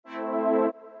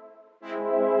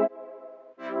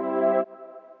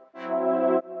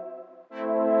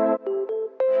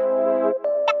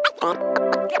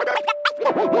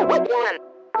Good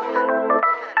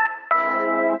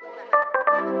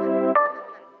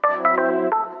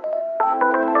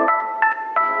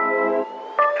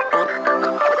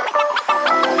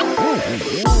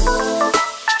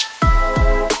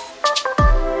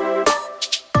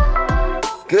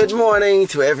morning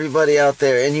to everybody out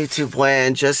there in YouTube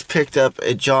land. Just picked up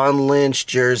a John Lynch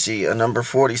jersey, a number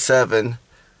 47.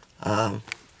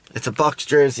 It's a Bucks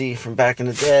jersey from back in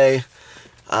the day.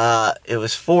 It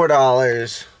was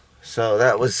 $4, so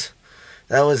that was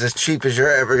as cheap as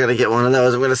you're ever gonna get one of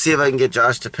those. I'm gonna see if I can get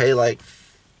Josh to pay like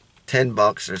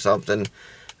 $10 or something.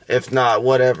 If not,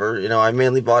 whatever. You know, I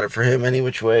mainly bought it for him any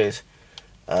which ways,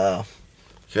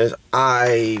 because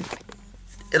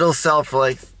it'll sell for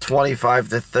like $25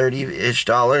 to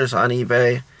 $30-ish on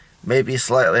eBay, maybe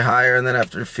slightly higher, and then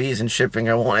after fees and shipping,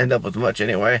 I won't end up with much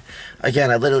anyway.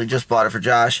 Again, I literally just bought it for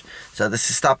Josh. So this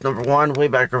is stop number 1, way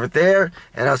back over there,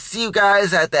 and I'll see you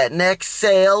guys at that next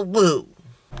sale. Woo!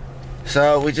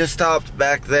 So we just stopped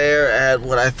back there at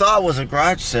what I thought was a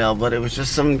garage sale, but it was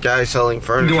just some guy selling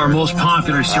furniture. To our most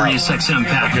popular Sirius XM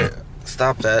packet. Okay,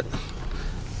 stop that.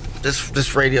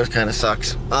 This radio kind of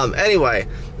sucks. Anyway,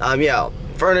 yeah.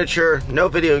 Furniture, no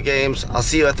video games. I'll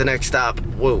see you at the next stop.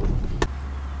 Woo.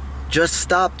 Just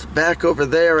stopped back over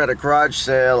there at a garage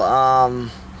sale.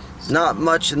 Not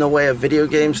much in the way of video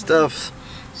game stuff.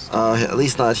 At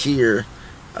least not here.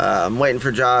 I'm waiting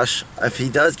for Josh. If he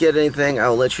does get anything, I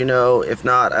will let you know. If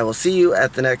not, I will see you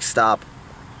at the next stop.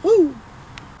 Woo.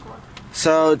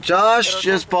 So Josh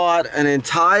just bought an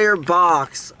entire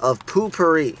box of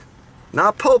poopery.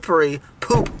 Not potpourri,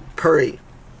 poop-purry.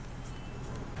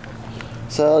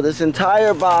 So this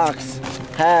entire box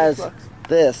has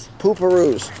this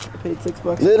pooparoos. I paid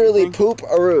 $6. Literally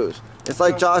pooparoos. It's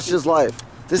like Josh's life.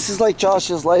 This is like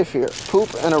Josh's life here.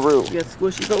 Poop and a roo. You got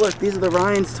squishy. But look, these are the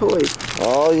Ryan's toys.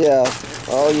 Oh yeah.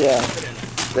 Oh yeah.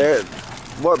 They're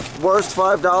worst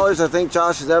 $5 I think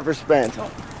Josh has ever spent.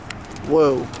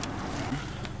 Whoa.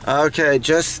 Okay,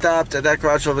 just stopped at that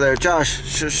garage over there. Josh,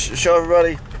 show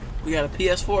everybody. We got a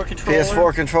PS4 controller.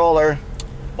 PS4 controller.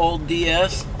 Old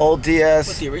DS. Old DS.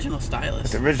 With the original stylus.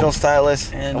 With the original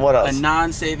stylus. And what else? A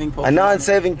non-saving Pokemon. A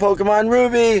non-saving Pokemon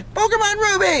Ruby. Pokemon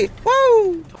Ruby.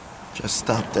 Woo! Just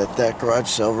stopped at that garage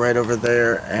sale right over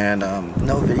there, and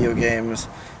no video games.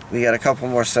 We got a couple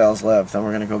more sales left, then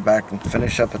we're gonna go back and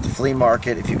finish up at the flea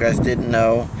market. If you guys didn't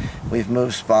know, we've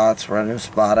moved spots. We're at a new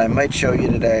spot. I might show you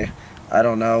today. I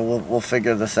don't know. We'll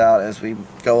figure this out as we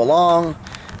go along.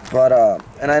 But,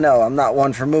 and I know I'm not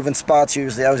one for moving spots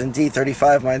usually. I was in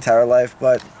D35 my entire life,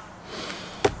 but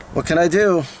what can I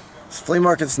do? This flea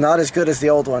market's not as good as the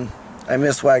old one. I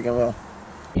miss Wagon Wheel.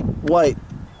 White.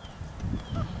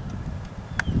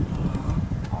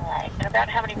 Alright, and about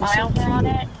how many miles are on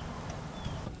it?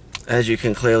 As you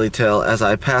can clearly tell, as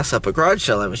I pass up a garage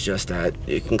sale I was just at,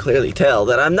 you can clearly tell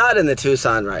that I'm not in the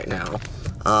Tucson right now.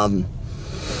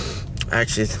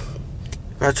 Actually,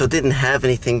 garage sale didn't have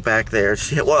anything back there.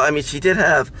 She did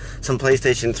have some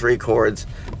PlayStation 3 cords,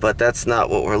 but that's not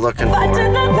what we're looking for.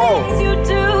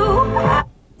 Whoa!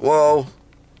 Whoa.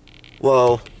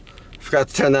 Whoa. Forgot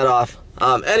to turn that off.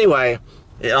 Anyway,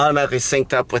 it automatically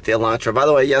synced up with the Elantra. By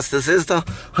the way, yes, this is the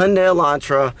Hyundai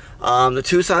Elantra. The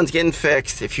Tucson's getting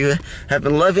fixed. If you have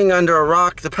been living under a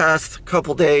rock the past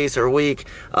couple days or week,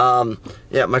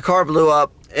 yeah, my car blew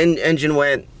up, engine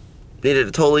went, needed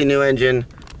a totally new engine,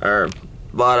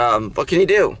 but what can you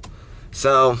do?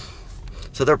 So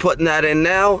they're putting that in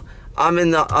now. I'm in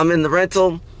the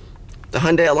rental, the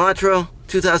Hyundai Elantra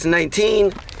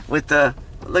 2019 with the,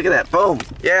 look at that, boom,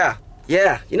 yeah,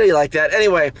 you know you like that.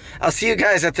 Anyway, I'll see you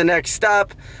guys at the next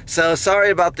stop. So sorry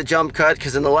about the jump cut,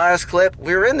 because in the last clip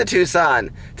we were in the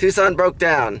Tucson broke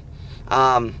down.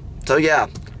 So yeah,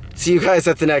 see you guys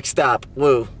at the next stop.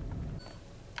 Woo.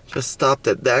 Just stopped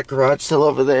at that garage sale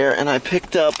over there, and I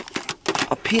picked up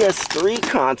a PS3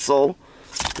 console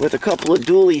with a couple of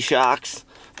dual shocks,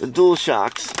 the dual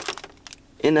shocks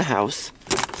in the house.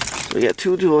 So we got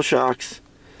 2 dual shocks,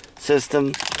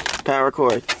 system, power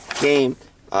cord, game.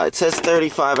 It says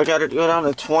 35. I got to go down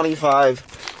to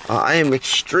 25. I am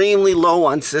extremely low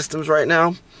on systems right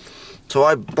now, so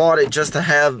I bought it just to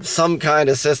have some kind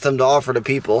of system to offer to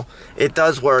people. It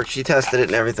does work. She tested it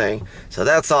and everything, so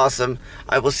that's awesome.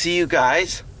 I will see you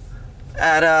guys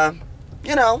at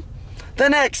you know, the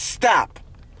next stop.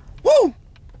 Woo!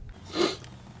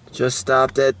 Just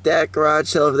stopped at that garage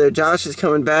sale over there. Josh is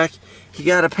coming back. He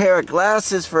got a pair of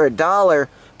glasses for $1,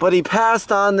 but he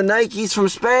passed on the Nikes from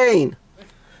Spain.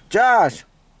 Josh,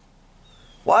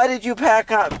 why did you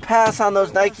pass on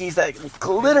those Nikes that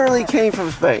literally came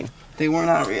from Spain? They were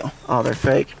not real. Oh, they're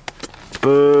fake.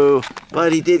 Boo.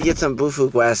 But he did get some Bufu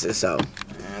glasses, so.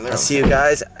 I'll see you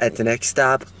guys at the next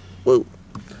stop. Whoa.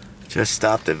 Just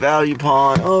stopped at Value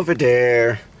Pawn over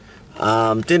there.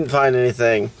 Didn't find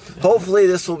anything. Hopefully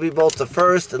this will be both the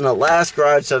first and the last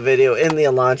garage sale video in the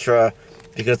Elantra,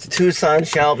 because the Tucson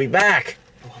shall be back.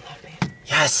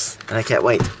 Yes, and I can't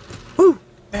wait. Woo!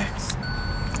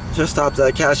 Just stopped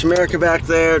at Cash America back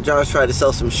there. Josh tried to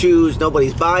sell some shoes.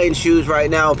 Nobody's buying shoes right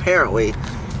now, apparently.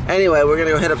 Anyway, we're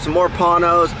gonna go hit up some more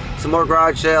pawnos, some more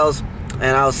garage sales,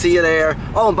 and I'll see you there.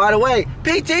 Oh, and by the way,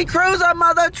 PT Cruiser,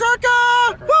 mother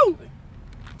trucker! Woo!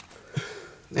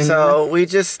 So we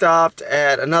just stopped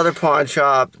at another pawn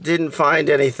shop, didn't find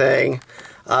anything.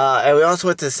 And we also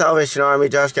went to the Salvation Army.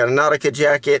 Josh got a Nautica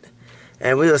jacket.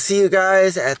 And we will see you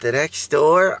guys at the next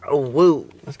store. Woo!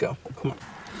 Let's go. Come on.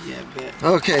 Yeah, bet.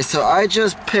 Okay, so I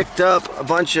just picked up a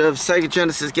bunch of Sega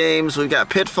Genesis games. We've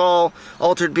got Pitfall,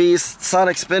 Altered Beast,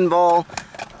 Sonic Spinball,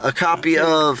 a copy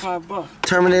of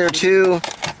Terminator 2,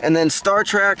 and then Star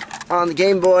Trek on the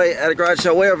Game Boy at a garage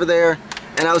sale way over there.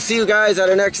 And I'll see you guys at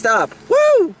our next stop.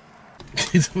 Woo!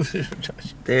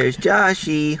 There's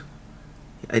Joshy.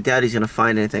 I doubt he's gonna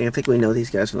find anything. I think we know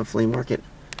these guys from the flea market.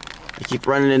 I keep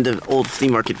running into old flea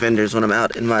market vendors when I'm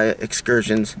out in my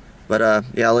excursions. But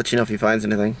yeah, I'll let you know if he finds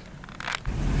anything.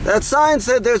 That sign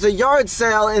said there's a yard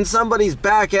sale in somebody's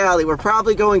back alley. We're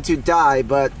probably going to die,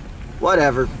 but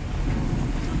whatever.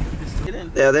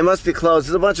 Yeah, they must be closed.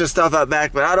 There's a bunch of stuff out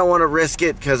back, but I don't want to risk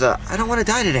it because I don't want to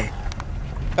die today.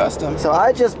 Custom. So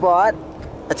I just bought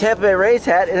a Tampa Bay Rays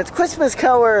hat and it's Christmas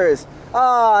colors.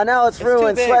 Oh, now it's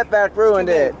ruined. Sweatback ruined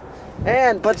it.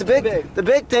 And but the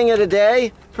big thing of the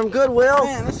day from Goodwill,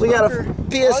 we got a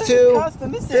PS2,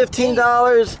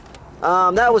 $15.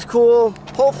 That was cool.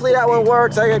 Hopefully that one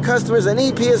works. I got customers that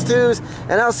need PS2s,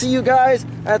 and I'll see you guys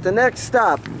at the next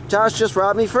stop. Josh just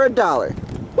robbed me for $1.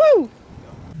 Woo!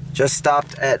 Just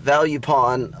stopped at Value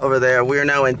Pawn over there. We are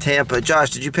now in Tampa.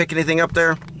 Josh, did you pick anything up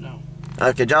there? No.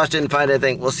 Okay, Josh didn't find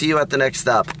anything. We'll see you at the next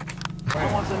stop.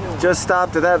 Just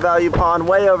stopped at that Value Pawn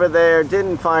way over there.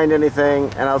 Didn't find anything,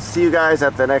 and I'll see you guys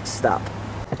at the next stop.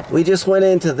 We just went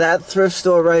into that thrift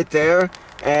store right there,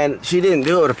 and she didn't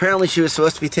do it. Apparently she was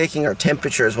supposed to be taking our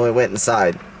temperatures when we went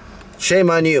inside. Shame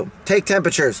on you. Take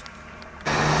temperatures.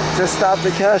 Just stopped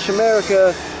at Cash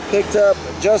America, picked up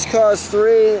Just Cause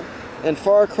 3 and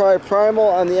Far Cry Primal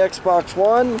on the Xbox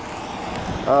One.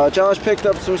 Josh picked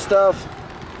up some stuff,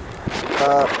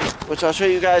 which I'll show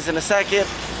you guys in a second.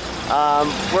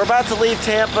 We're about to leave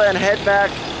Tampa and head back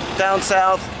down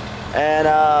south. And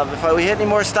if we hit any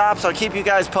more stops, I'll keep you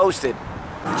guys posted.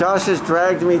 Josh has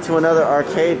dragged me to another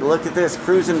arcade. Look at this,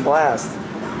 Cruisin' Blast.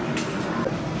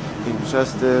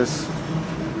 Injustice,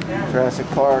 Jurassic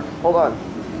Park, hold on.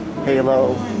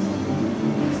 Halo.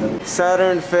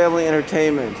 Saturn Family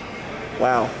Entertainment.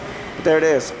 Wow. There it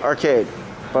is, arcade.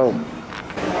 Boom.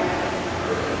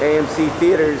 AMC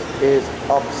Theaters is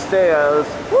upstairs.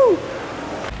 Woo!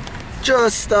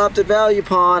 Just stopped at Value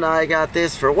Pawn. I got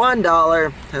this for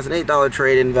 $1. Has an $8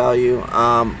 trade-in value.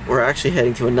 We're actually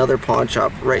heading to another pawn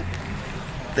shop right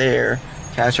there,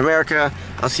 Cash America.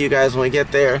 I'll see you guys when we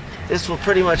get there. This will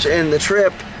pretty much end the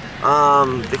trip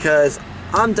because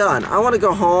I'm done. I want to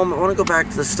go home. I want to go back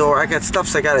to the store. I got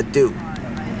stuff I got to do.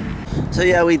 So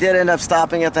yeah, we did end up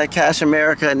stopping at that Cash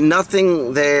America.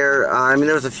 Nothing there. I mean,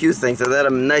 there was a few things. They had a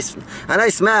nice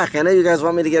Mac. I know you guys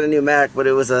want me to get a new Mac, but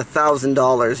it was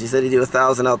 $1,000. He said he'd do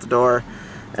 $1,000 out the door,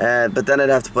 but then I'd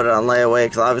have to put it on layaway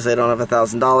because obviously I don't have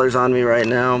 $1,000 on me right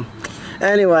now.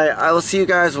 Anyway, I will see you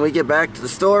guys when we get back to the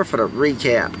store for the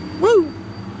recap. Woo!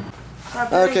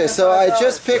 Okay, so I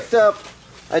just picked up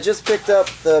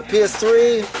the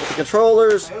PS3 with the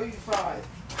controllers.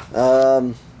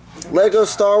 Lego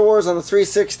Star Wars on the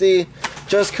 360,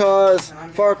 Just Cause,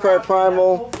 Far Cry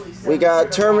Primal, we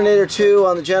got Terminator 2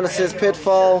 on the Genesis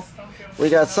Pitfall, we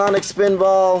got Sonic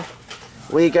Spinball,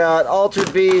 we got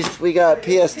Altered Beast, we got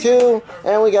PS2,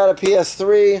 and we got a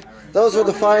PS3. Those are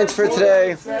the finds for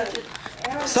today.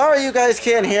 Sorry you guys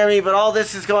can't hear me, but all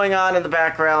this is going on in the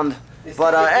background.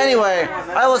 But anyway,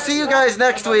 I will see you guys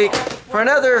next week for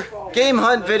another game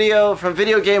hunt video from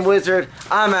Video Game Wizard.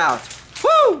 I'm out.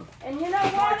 Woo! And you know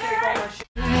what?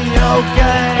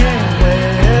 Okay.